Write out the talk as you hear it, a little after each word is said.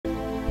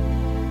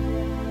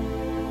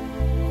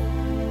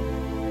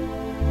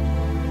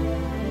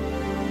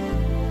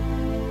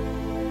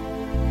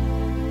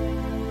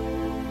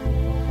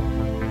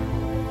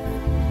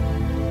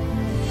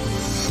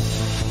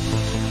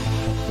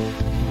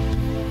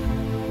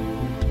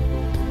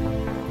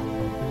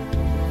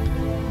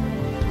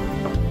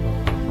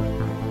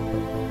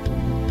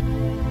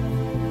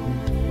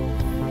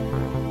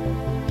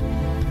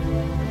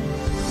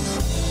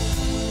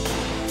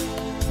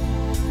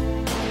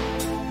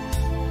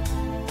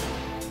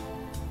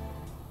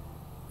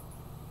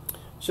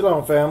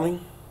Shalom, family.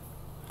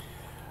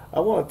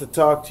 I wanted to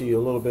talk to you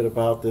a little bit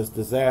about this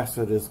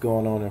disaster that's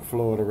going on in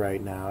Florida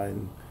right now,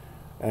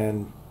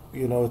 and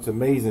you know, it's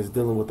amazing. It's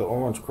dealing with the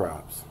orange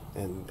crops,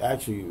 and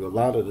actually a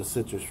lot of the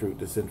citrus fruit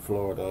that's in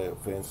Florida,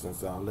 for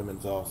instance,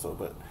 lemons also.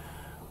 But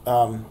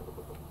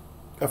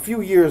a few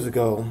years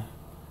ago,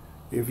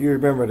 if you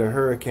remember the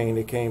hurricane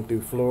that came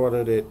through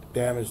Florida that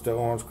damaged the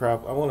orange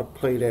crop, I want to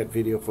play that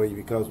video for you,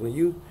 because when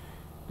you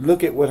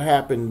look at what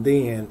happened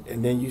then,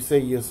 and then you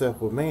say to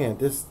yourself, well, man,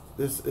 this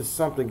is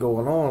something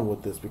going on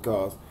with this,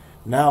 because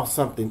now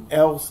something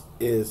else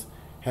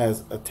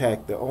has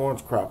attacked the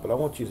orange crop. But I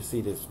want you to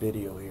see this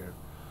video here.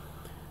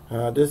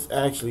 This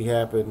actually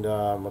happened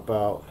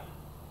about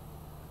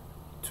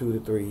 2 to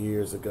 3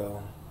 years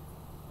ago.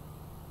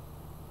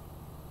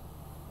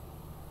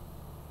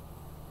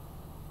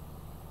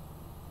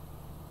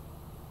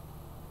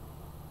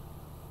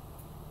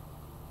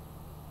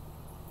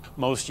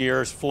 Most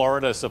years,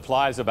 Florida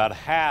supplies about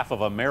half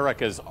of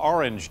America's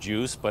orange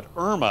juice, but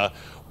Irma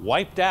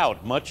wiped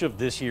out much of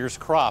this year's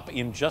crop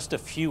in just a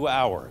few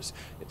hours.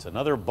 It's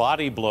another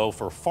body blow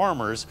for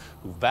farmers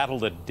who've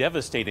battled a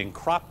devastating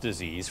crop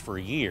disease for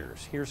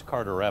years. Here's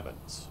Carter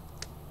Evans.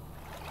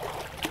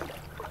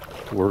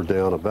 We're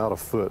down about a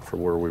foot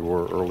from where we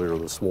were earlier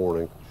this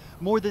morning.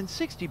 More than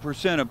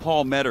 60% of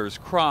Paul Metter's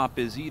crop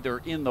is either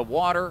in the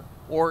water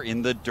or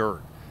in the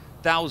dirt.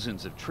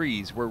 Thousands of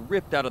trees were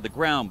ripped out of the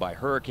ground by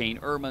Hurricane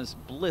Irma's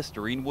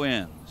blistering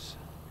winds.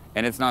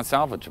 And it's not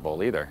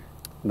salvageable either.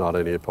 Not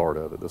any part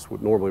of it. This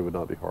normally would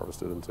not be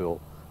harvested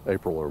until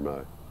April or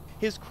May.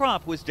 His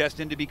crop was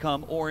destined to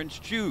become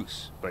orange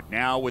juice, but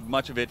now with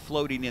much of it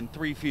floating in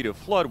 3 feet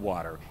of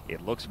floodwater,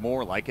 it looks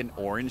more like an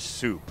orange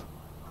soup.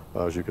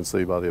 As you can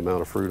see by the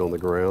amount of fruit on the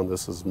ground,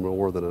 this is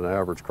more than an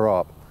average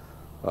crop.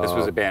 This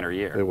was a banner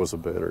year. It was a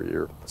banner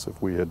year. So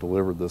if we had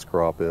delivered this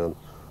crop in,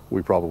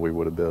 we probably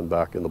would have been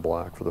back in the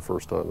black for the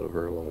first time in a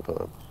very long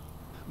time.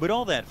 But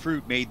all that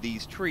fruit made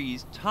these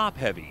trees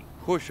top-heavy,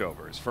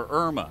 pushovers for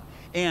Irma.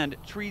 And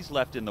trees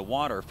left in the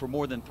water for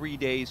more than 3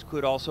 days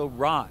could also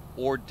rot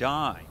or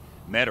die.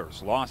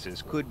 Metter's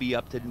losses could be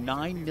up to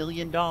 $9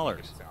 million,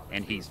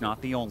 and he's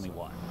not the only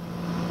one.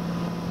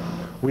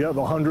 We have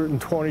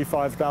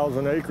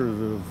 125,000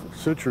 acres of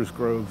citrus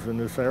groves in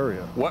this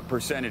area. What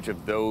percentage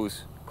of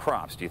those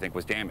crops do you think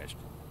was damaged?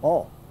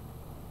 All.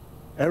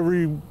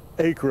 Every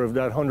acre of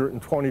that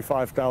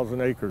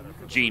 125,000 acres.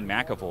 Gene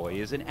McAvoy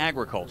is an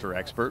agriculture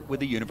expert with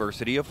the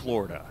University of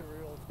Florida.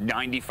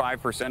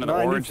 95% of the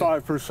oranges?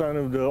 95%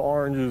 of the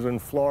oranges in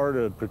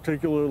Florida,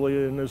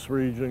 particularly in this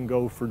region,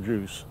 go for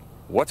juice.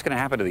 What's going to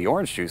happen to the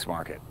orange juice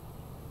market?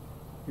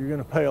 You're going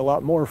to pay a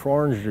lot more for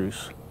orange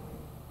juice.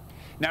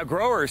 Now,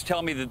 growers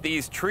tell me that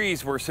these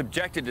trees were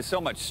subjected to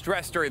so much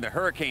stress during the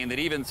hurricane that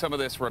even some of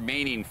this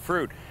remaining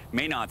fruit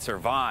may not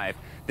survive.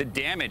 The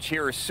damage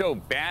here is so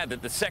bad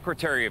that the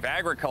Secretary of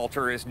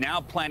Agriculture is now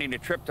planning a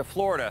trip to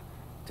Florida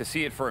to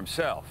see it for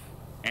himself.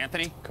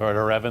 Anthony?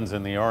 Carter Evans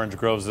in the orange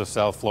groves of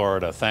South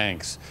Florida.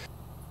 Thanks.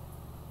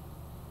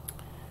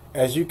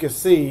 As you can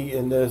see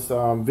in this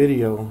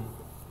video,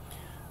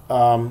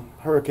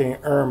 Hurricane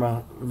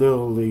Irma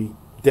literally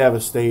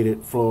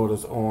devastated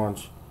Florida's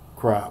orange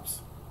crops.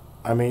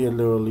 I mean, it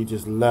literally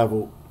just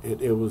leveled.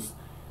 It was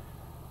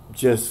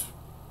just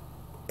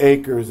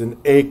acres and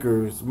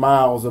acres,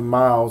 miles and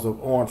miles of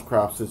orange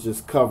crops that's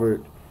just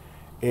covered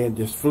and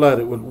just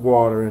flooded with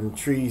water, and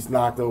trees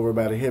knocked over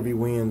by the heavy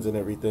winds and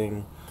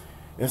everything.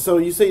 And so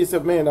you say to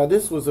yourself, man, now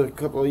this was a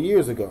couple of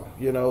years ago,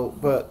 you know,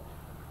 but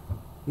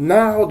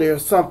now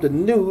there's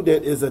something new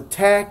that is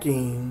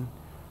attacking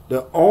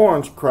the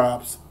orange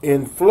crops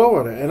in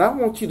Florida. And I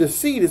want you to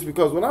see this,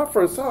 because when I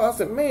first saw it, I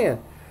said,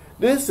 man,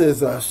 this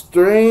is a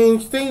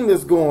strange thing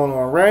that's going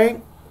on,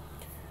 right?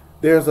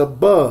 There's a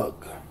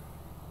bug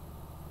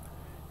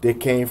that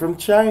came from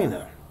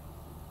China.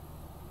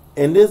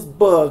 And this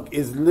bug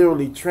is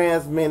literally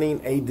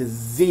transmitting a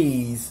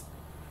disease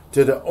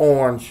to the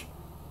orange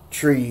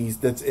trees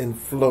that's in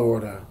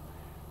Florida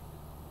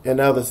and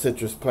other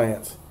citrus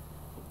plants.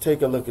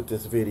 Take a look at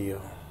this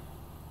video.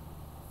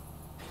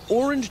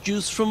 Orange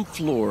juice from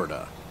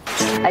Florida.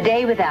 A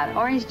day without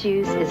orange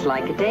juice is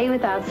like a day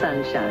without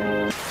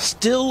sunshine.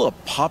 Still a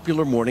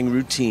popular morning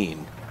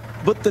routine.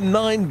 But the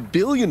 $9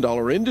 billion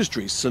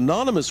industry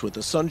synonymous with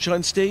the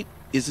Sunshine State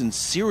is in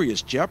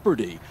serious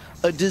jeopardy.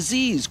 A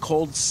disease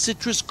called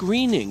citrus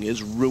greening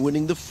is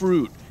ruining the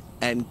fruit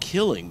and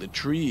killing the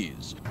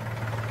trees.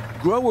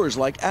 Growers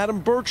like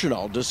Adam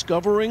Birchinall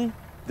discovering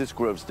this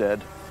grove's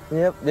dead.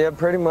 Yep,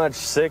 pretty much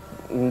sick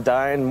and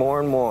dying more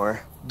and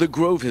more. The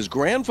grove his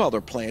grandfather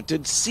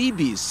planted,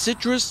 CB's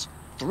citrus,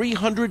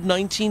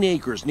 319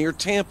 acres near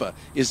Tampa,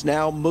 is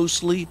now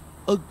mostly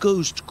a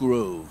ghost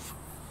grove.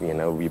 You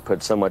know, you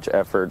put so much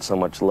effort, so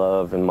much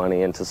love and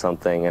money into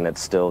something, and it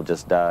still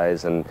just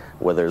dies and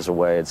withers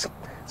away. It's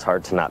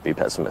hard to not be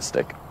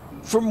pessimistic.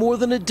 For more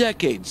than a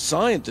decade,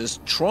 scientists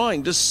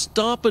trying to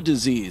stop a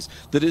disease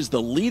that is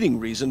the leading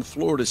reason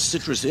Florida's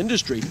citrus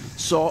industry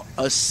saw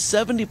a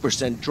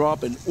 70%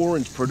 drop in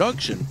orange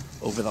production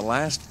over the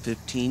last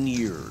 15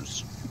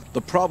 years.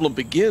 The problem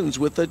begins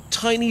with a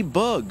tiny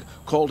bug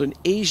called an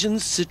Asian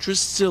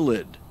citrus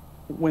psyllid.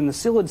 When the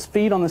psyllids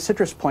feed on the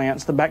citrus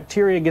plants, the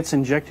bacteria gets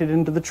injected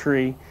into the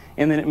tree,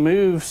 and then it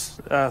moves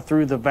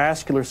through the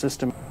vascular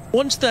system.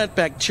 Once that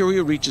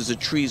bacteria reaches a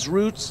tree's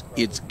roots,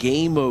 it's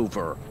game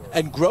over.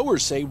 And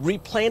growers say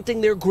replanting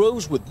their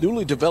groves with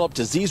newly developed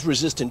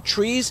disease-resistant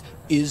trees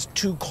is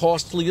too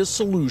costly a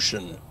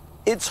solution.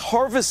 It's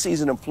harvest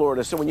season in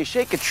Florida, so when you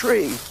shake a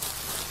tree,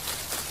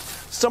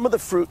 some of the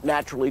fruit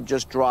naturally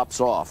just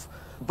drops off.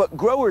 But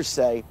growers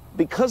say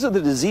because of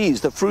the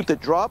disease, the fruit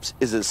that drops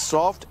is as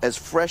soft as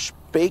fresh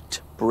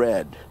baked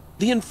bread.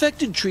 The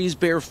infected trees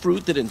bear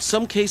fruit that in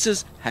some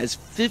cases has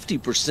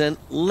 50%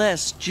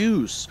 less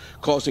juice,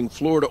 causing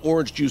Florida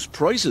orange juice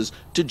prices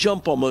to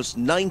jump almost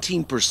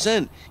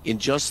 19% in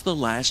just the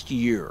last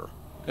year.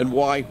 And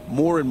why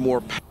more and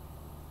more...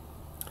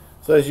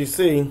 So as you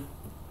see,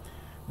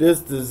 this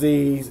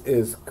disease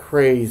is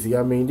crazy.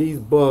 I mean, these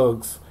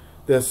bugs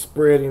that's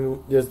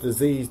spreading this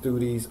disease through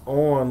these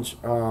orange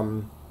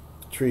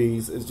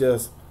trees is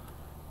just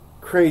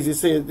crazy.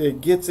 See,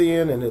 it gets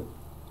in and it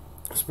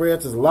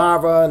spreads as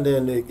larva, and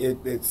then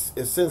it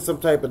sends some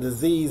type of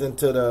disease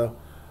into the,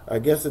 I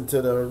guess,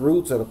 into the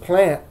roots of the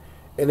plant,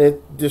 and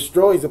it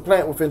destroys the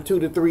plant within 2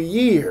 to 3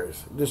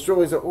 years.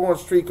 Destroys the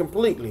orange tree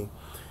completely.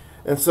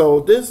 And so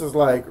this is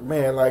like,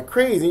 man, like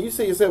crazy. You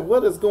see yourself,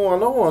 what is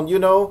going on, you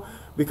know?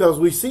 Because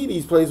we see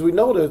these plagues. We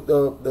know that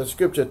the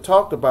scripture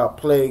talked about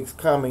plagues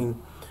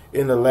coming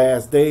in the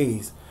last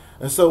days.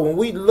 And so when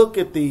we look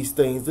at these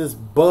things, this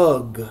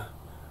bug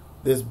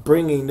that's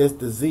bringing this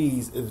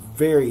disease is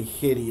very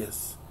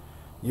hideous.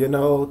 You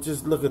know,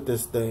 just look at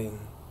this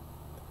thing.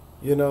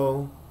 You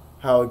know,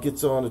 how it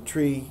gets on the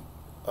tree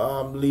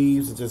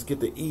leaves and just get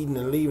to eating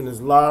and leaving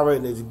its larva,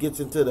 and it gets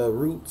into the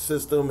root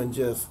system and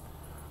just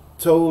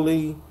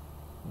totally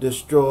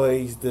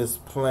destroys this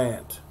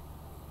plant.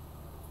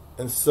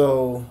 And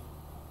so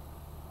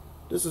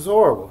this is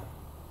horrible.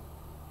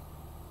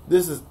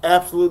 This is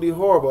absolutely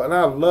horrible. And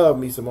I love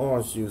me some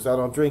orange juice. I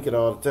don't drink it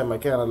all the time. I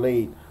kind of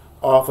laid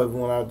off of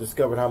when I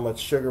discovered how much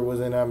sugar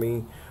was in it. I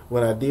mean,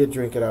 when I did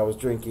drink it, I was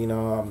drinking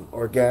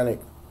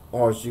organic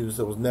orange juice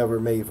that was never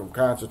made from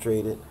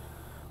concentrated.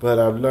 But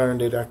I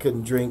learned that I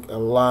couldn't drink a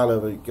lot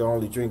of it. You can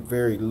only drink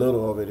very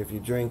little of it if you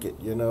drink it,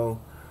 you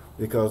know,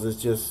 because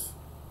it's just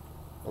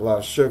a lot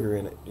of sugar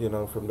in it, you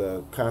know, from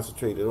the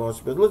concentrated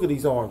orange. But look at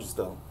these oranges,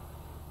 though.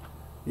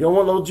 You don't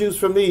want no juice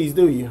from these,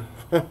 do you?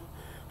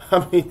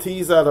 I mean,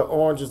 these are the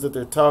oranges that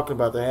they're talking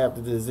about that have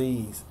the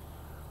disease.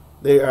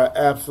 They are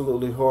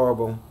absolutely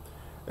horrible.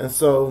 And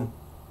so,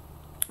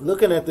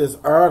 looking at this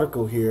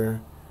article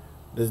here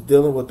that's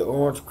dealing with the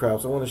orange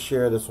crops, I want to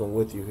share this one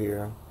with you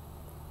here.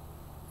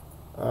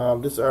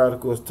 This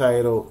article is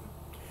titled,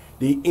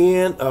 "The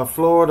End of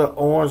Florida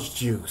Orange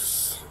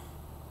Juice.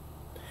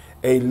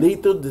 A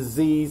lethal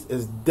disease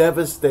is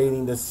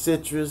devastating the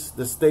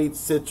state's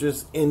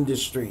citrus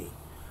industry."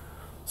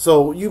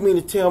 So you mean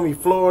to tell me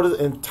Florida's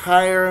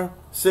entire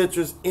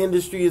citrus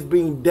industry is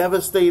being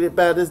devastated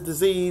by this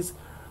disease?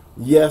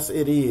 Yes,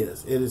 it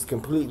is. It is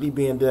completely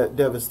being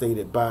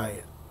devastated by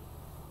it.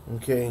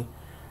 Okay?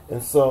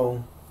 And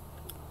so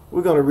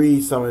we're going to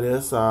read some of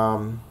this.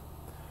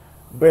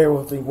 Bear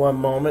with me one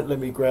moment. Let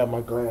me grab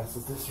my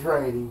glasses. This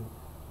writing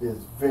is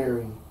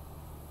very,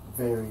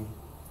 very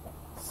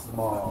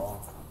small.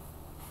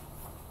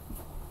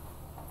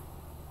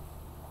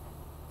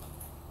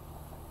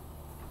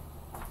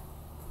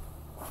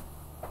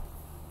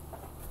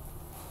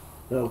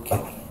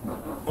 Okay,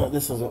 well,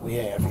 this is what we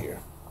have here.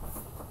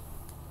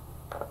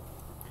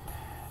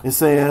 It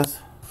says,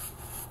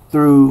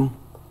 through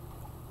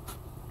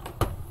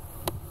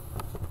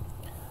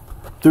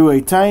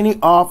a tiny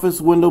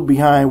office window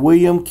behind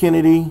William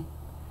Kennedy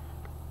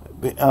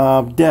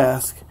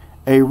desk,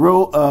 a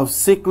row of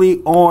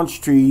sickly orange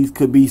trees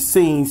could be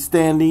seen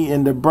standing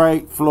in the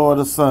bright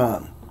Florida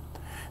sun.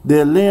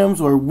 Their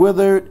limbs were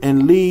withered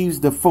and leaves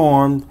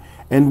deformed,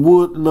 and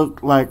wood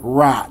looked like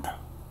rot.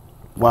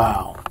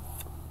 Wow.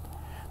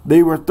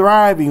 They were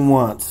thriving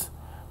once,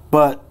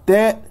 but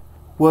that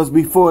was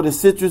before the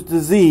citrus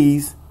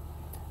disease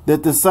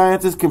that the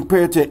scientists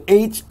compared to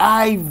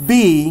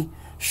HIV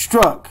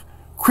struck,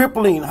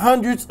 crippling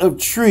hundreds of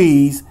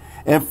trees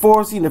and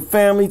forcing the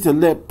family to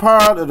let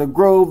part of the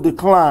grove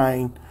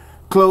decline,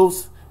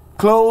 close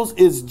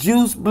its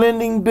juice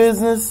blending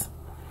business,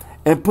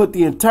 and put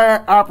the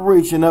entire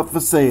operation up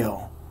for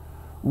sale.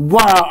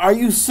 Wow, are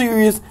you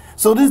serious?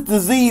 So this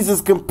disease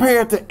is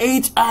compared to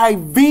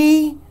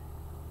HIV?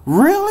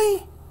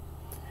 Really?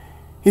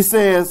 He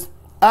says,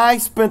 "I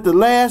spent the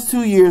last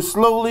 2 years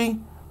slowly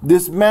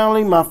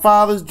dismantling my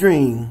father's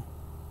dream,"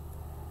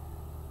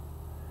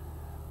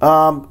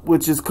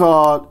 which is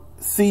called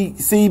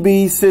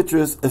CB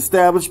Citrus,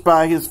 established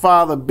by his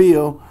father,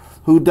 Bill,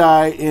 who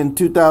died in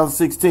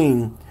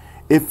 2016.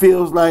 It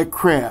feels like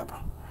crap.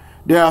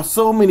 There are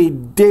so many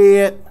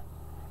dead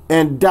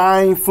and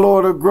dying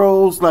Florida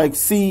groves like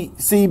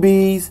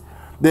CBs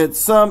that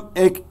some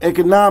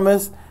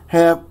economists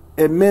have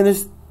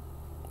administered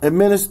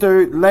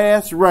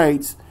last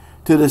rites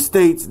to the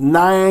state's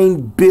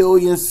 $9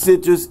 billion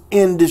citrus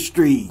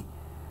industry.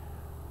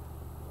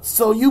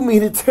 So you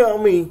mean to tell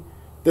me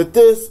that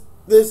this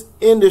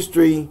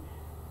industry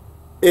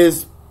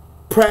is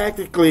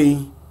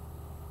practically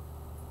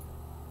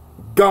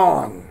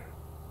gone?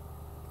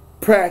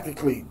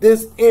 Practically.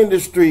 This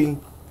industry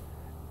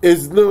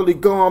is literally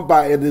gone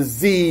by a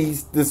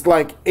disease that's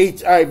like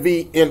HIV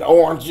in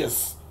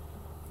oranges.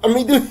 I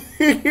mean, do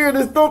you hear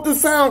this? Don't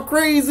this sound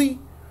crazy?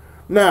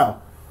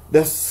 Now,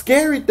 the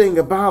scary thing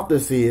about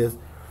this is,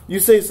 you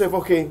say to yourself,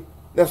 okay,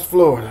 that's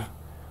Florida.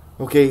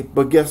 Okay,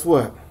 but guess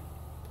what?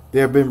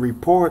 There have been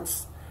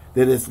reports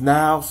that it's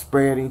now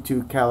spreading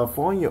to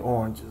California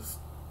oranges,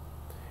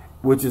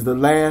 which is the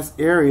last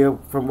area,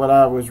 from what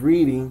I was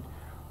reading,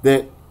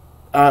 that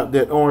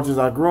oranges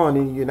are growing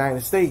in the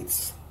United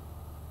States.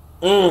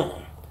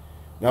 Now,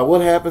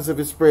 what happens if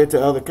it's spread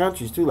to other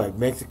countries too, like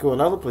Mexico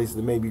and other places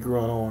that may be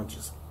growing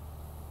oranges?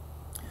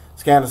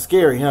 It's kind of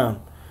scary, huh?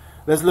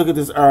 Let's look at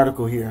this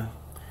article here.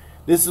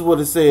 This is what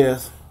it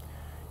says.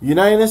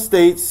 United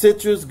States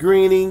citrus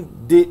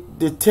greening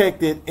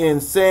detected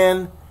in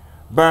San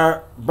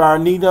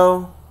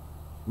Bernardino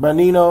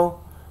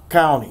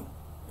County.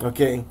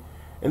 Okay,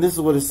 and this is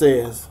what it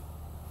says.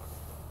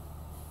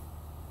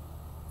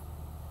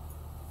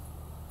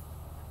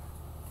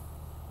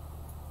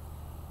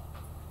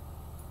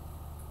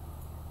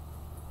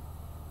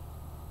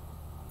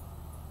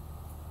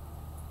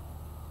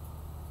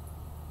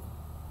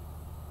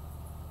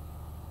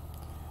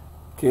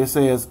 Okay, it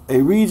says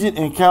a region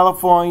in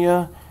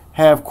California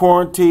have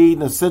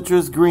quarantined a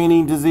citrus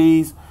greening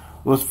disease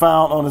was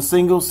found on a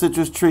single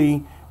citrus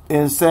tree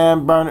in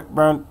San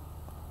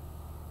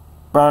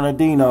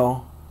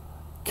Bernardino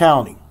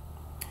County.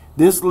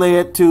 This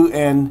led to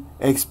an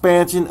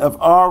expansion of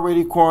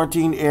already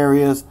quarantined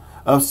areas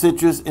of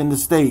citrus in the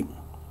state.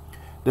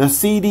 The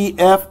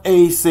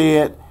CDFA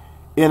said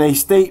in a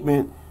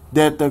statement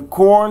that the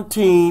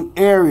quarantine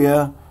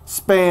area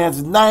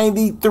spans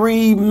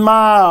 93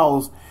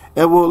 miles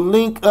and will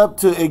link up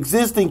to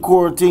existing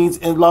quarantines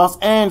in Los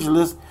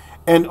Angeles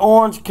and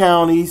Orange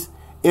counties.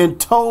 In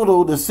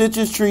total, the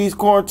citrus trees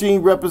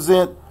quarantine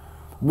represent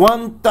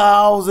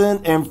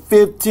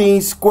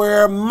 1,015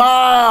 square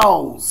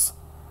miles.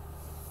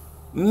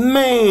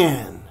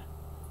 Man,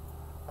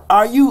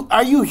 are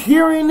you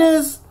hearing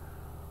this?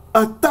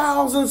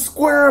 1,000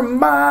 square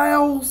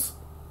miles.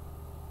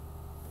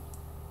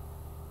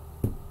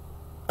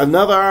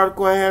 Another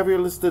article I have here,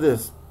 listen to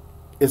this.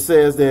 It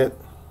says that,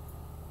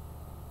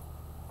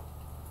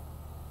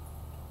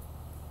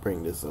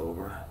 bring this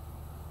over.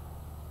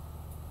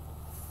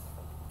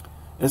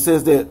 It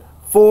says that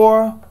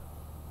 4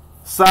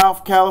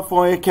 South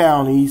California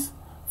counties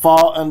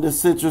fall under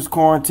citrus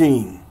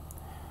quarantine.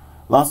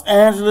 Los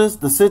Angeles,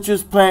 the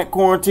citrus plant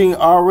quarantine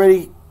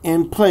already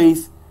in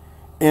place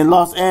in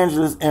Los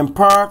Angeles and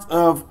parts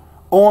of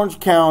Orange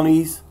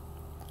counties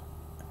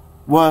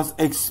was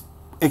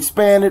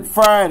expanded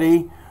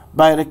Friday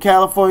by the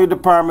California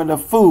Department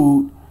of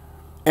Food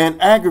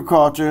and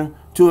Agriculture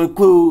to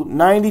include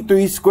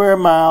 93 square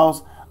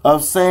miles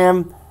of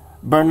San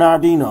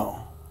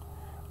Bernardino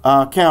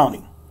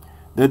County.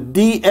 The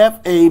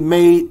DFA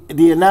made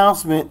the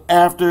announcement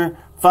after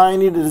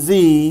finding the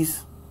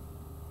disease.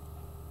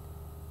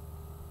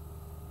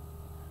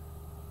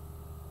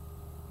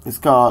 It's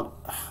called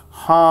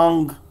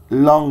Hong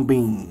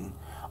Longbing,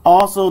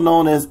 also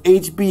known as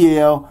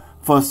HBL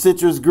for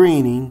citrus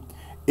greening,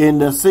 in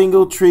the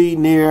single tree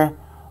near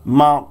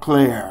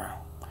Montclair.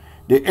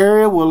 The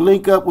area will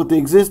link up with the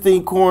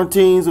existing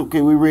quarantines.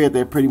 Okay, we read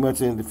that pretty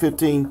much in the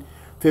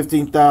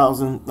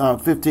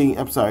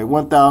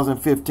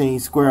 1,015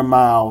 square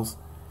miles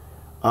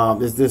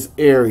is this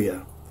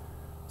area.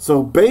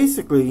 So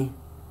basically,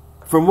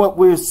 from what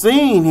we're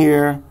seeing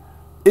here,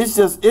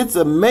 it's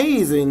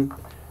amazing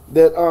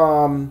that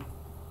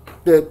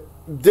that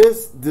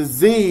this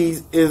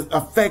disease is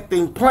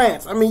affecting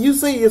plants. I mean, you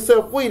say to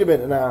yourself, wait a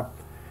minute now.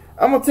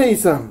 I'm going to tell you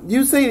something.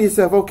 You say to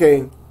yourself,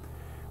 okay,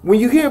 when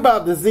you hear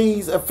about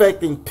disease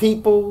affecting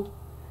people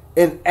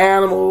and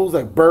animals,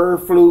 like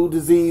bird flu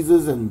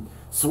diseases and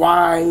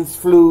swine's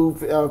flu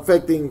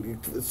affecting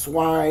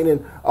swine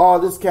and all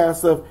this kind of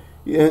stuff,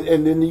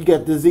 and then you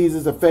got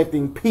diseases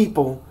affecting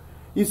people,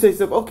 you say to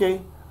yourself,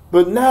 okay,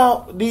 but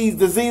now these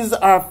diseases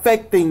are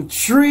affecting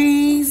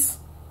trees,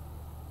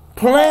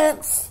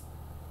 plants,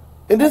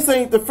 and this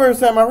ain't the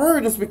first time I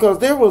heard this, because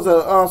there was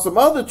some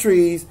other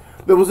trees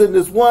that was in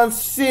this one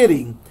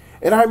city,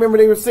 and I remember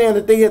they were saying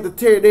that they had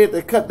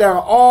to cut down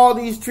all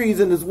these trees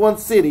in this one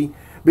city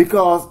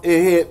because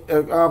it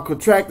had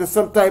contracted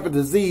some type of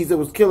disease that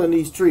was killing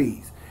these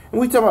trees.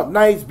 And we talking about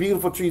nice,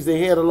 beautiful trees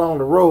they had along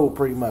the road,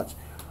 pretty much.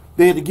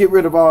 They had to get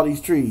rid of all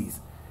these trees.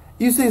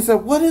 You say, so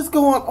what is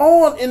going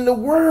on in the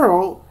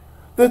world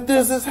that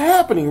this is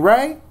happening,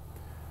 right?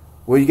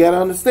 Well, you got to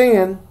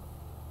understand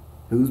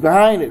who's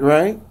behind it,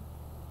 right?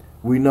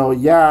 We know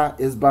Yah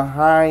is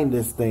behind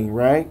this thing,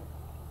 right?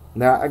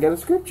 Now, I got a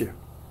scripture.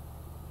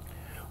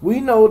 We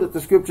know that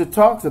the scripture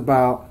talks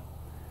about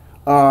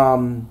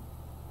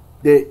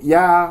that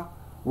Yah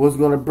was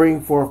going to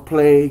bring forth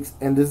plagues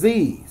and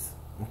disease.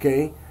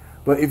 Okay?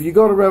 But if you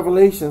go to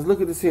Revelations,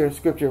 look at this here,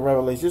 scripture in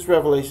Revelation. This is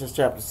Revelation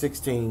chapter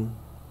 16.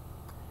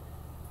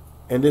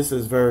 And this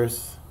is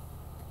verse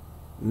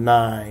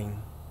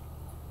 9.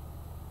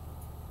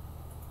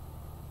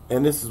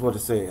 And this is what it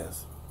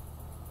says.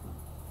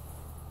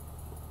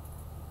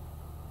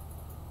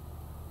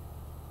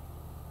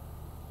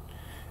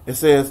 It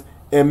says,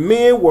 and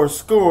men were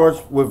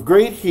scourged with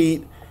great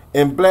heat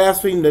and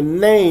blasphemed the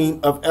name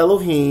of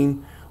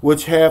Elohim,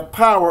 which have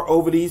power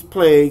over these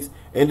plagues,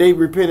 and they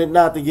repented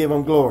not to give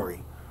him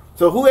glory.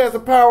 So who has the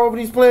power over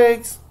these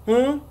plagues?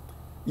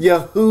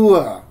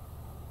 Yahuwah.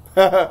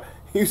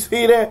 You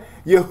see that?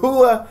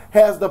 Yahuwah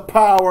has the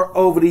power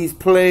over these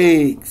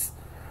plagues.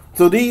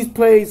 So these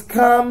plagues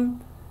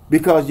come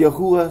because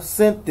Yahuwah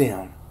sent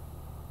them.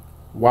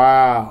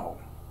 Wow.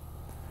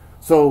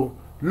 So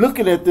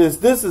looking at this,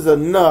 this is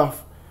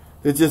enough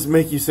to just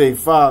make you say,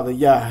 Father,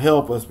 Yah,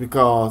 help us,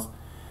 because,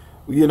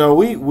 you know,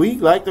 we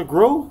like to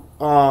grow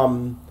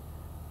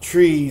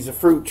trees,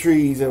 fruit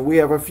trees, and we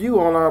have a few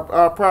on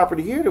our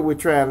property here that we're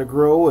trying to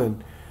grow,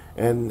 and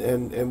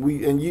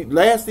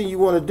last thing you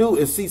want to do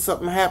is see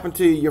something happen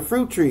to your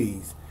fruit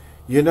trees,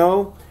 you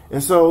know.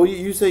 And so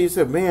you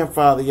said, man,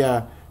 Father,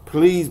 Yah,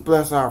 please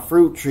bless our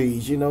fruit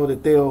trees, you know,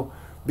 that they'll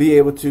be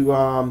able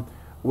to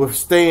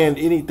withstand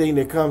anything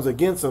that comes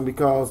against them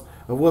because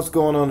of what's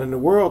going on in the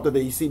world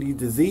today. You see these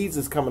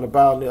diseases coming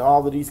about and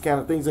all of these kind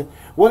of things. And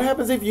what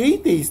happens if you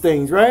eat these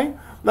things, right?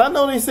 Now, I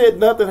know they said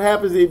nothing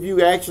happens if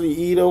you actually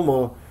eat them,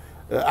 or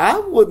I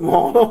wouldn't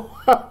want them.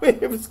 I mean,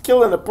 if it's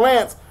killing the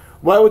plants,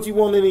 why would you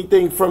want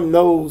anything from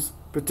those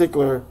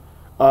particular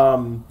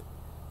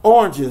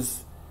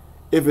oranges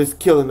if it's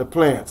killing the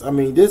plants? I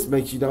mean, this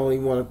makes you don't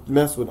even want to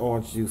mess with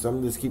orange juice.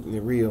 I'm just keeping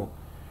it real.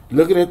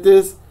 Looking at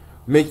this,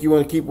 make you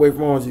want to keep away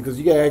from oranges, because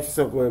you got to ask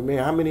yourself, well,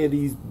 man, how many of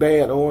these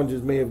bad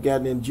oranges may have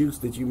gotten in juice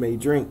that you may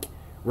drink,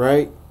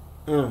 right?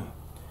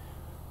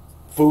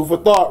 Food for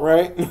thought,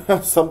 right?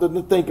 Something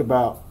to think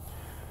about.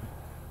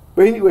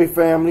 But anyway,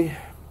 family,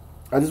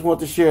 I just want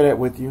to share that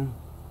with you.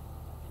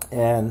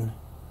 And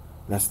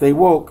let's stay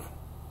woke.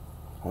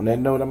 On that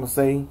note, I'm going to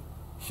say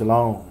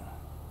shalom.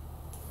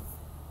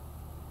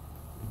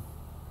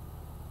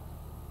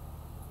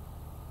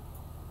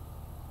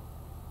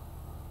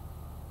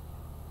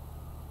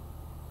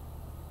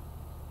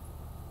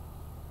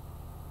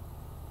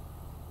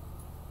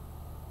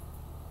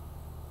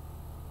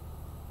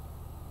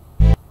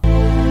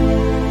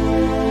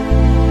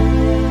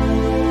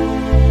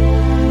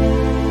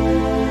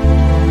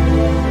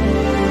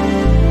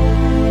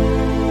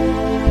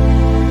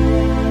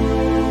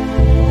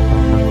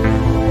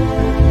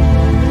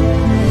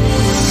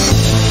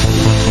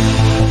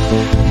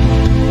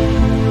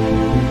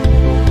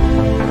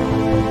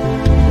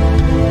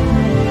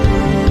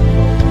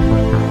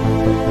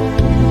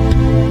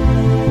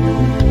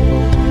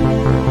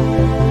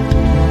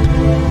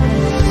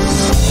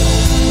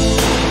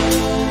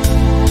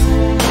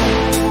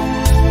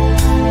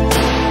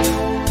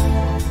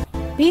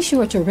 Be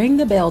sure to ring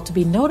the bell to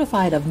be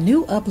notified of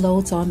new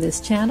uploads on this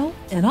channel,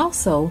 and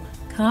also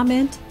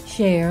comment,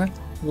 share,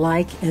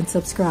 like, and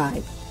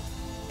subscribe.